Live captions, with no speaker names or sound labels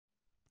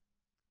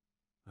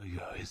Hey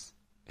guys,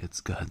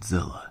 it's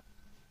Godzilla.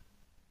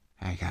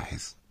 Hey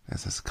guys,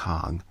 this is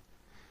Kong,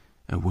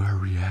 and we're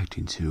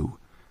reacting to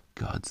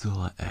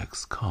Godzilla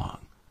x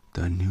Kong,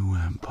 the new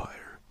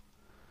empire.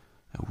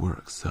 And we're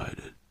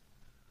excited.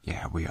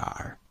 Yeah, we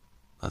are.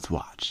 Let's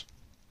watch.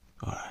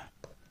 Alright.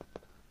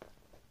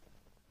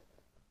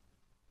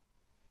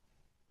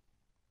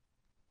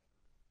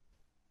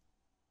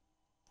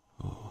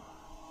 Oh.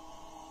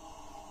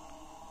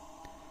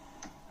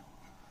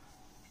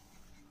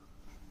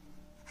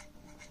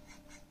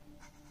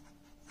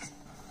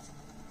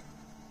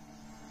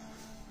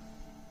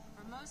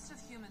 For most of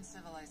human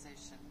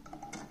civilization,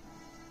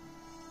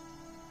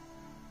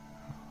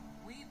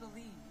 we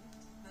believed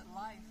that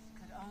life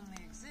could only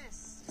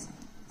exist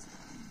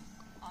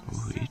on the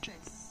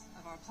surface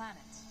of our planet.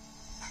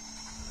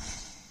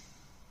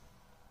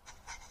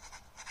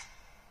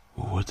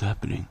 What's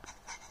happening?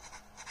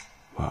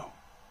 Wow.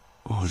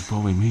 Oh, it's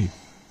following me.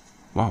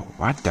 Wow,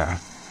 what the?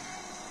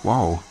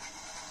 Whoa.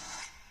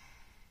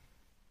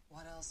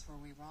 What else were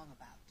we wrong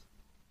about?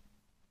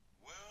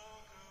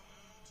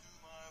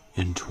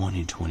 In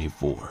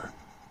 2024.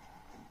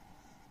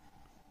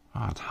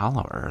 Oh, it's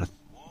Hollow Earth.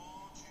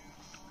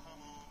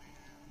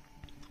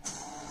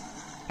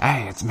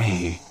 Hey, it's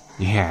me.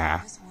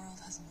 Yeah. This world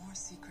has more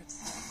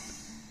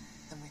secrets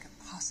than we could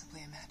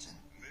possibly imagine.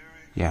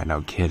 Yeah,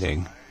 no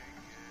kidding.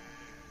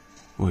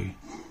 Wait.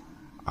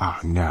 Oh,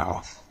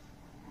 no.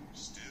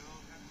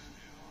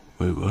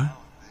 Wait, what?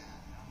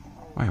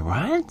 Wait,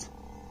 what?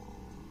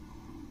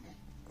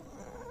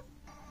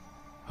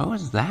 Who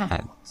is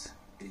that?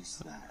 Is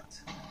that?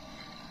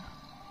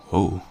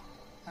 Oh.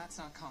 That's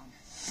not Kong.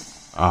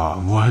 Oh,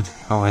 what?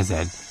 Who is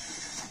it?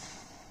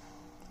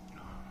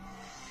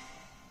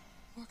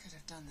 What could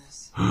have done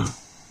this?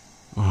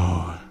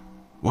 Oh.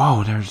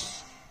 Whoa,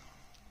 there's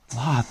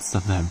lots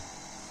of them.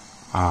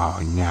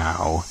 Oh,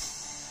 no.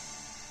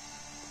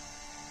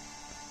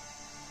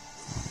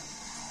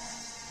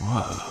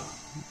 Whoa.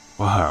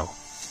 Whoa.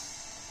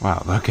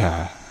 Wow, look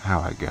at how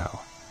I go.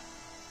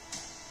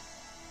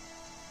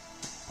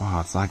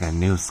 Wow, it's like a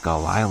new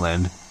Skull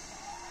Island.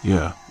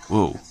 Yeah,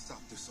 whoa.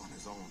 Stop this on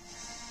his own.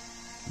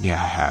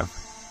 Yeah, I have.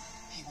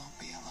 He won't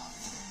be alone.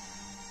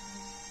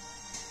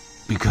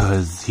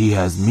 Because he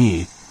has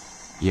me.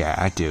 Yeah,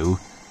 I do.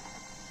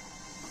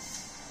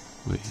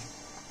 Wait.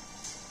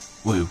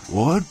 Wait,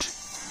 what?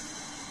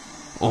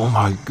 Oh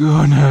my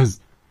goodness.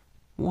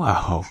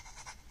 Wow.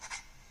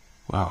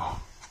 Wow.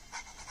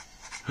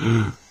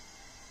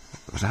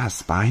 Was that a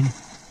spine?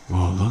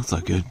 Whoa, looks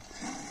like it.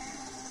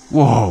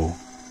 Whoa.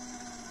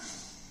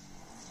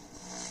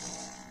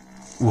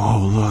 Whoa,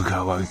 look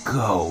how I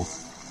go.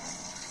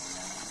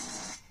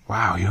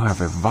 Wow, you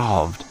have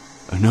evolved.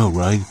 I know,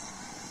 right?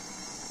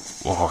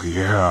 Oh,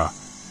 yeah.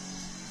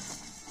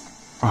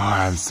 Oh,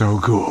 I'm so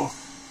cool.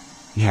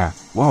 Yeah,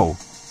 whoa.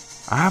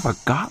 I have a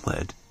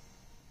gauntlet.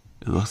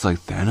 It looks like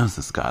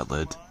Thanos'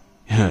 gauntlet.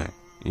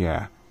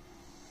 Yeah.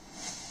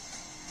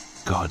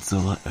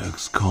 Godzilla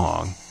x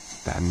Kong,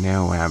 the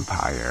new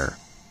empire.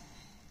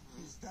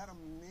 Is that a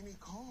mini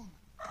Kong?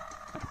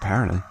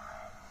 Apparently.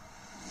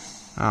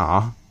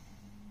 Aw.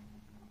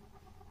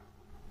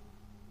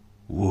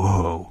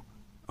 Whoa.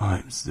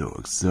 I'm so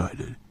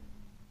excited.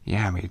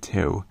 Yeah, me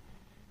too.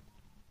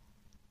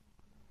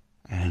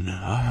 And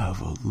I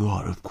have a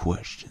lot of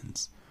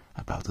questions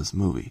about this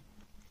movie.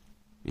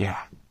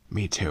 Yeah,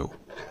 me too.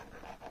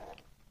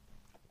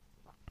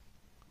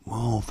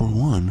 Well, for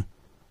one,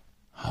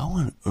 how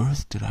on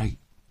earth did I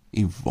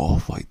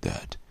evolve like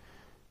that?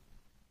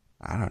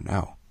 I don't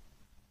know.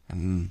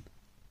 And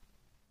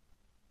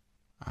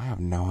I have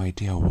no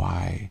idea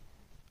why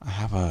I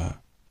have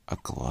a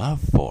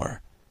glove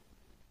for.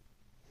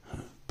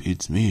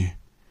 Beats me.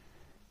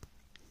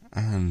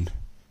 And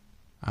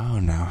I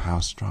don't know how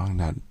strong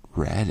that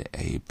red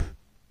ape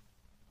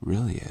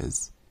really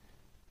is.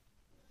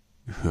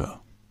 Yeah,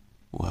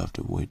 we'll have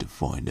to wait to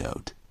find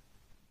out.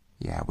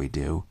 Yeah, we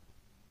do.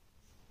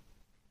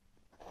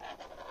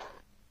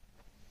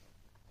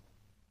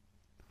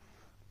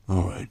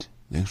 Alright,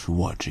 thanks for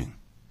watching,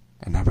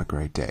 and have a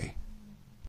great day.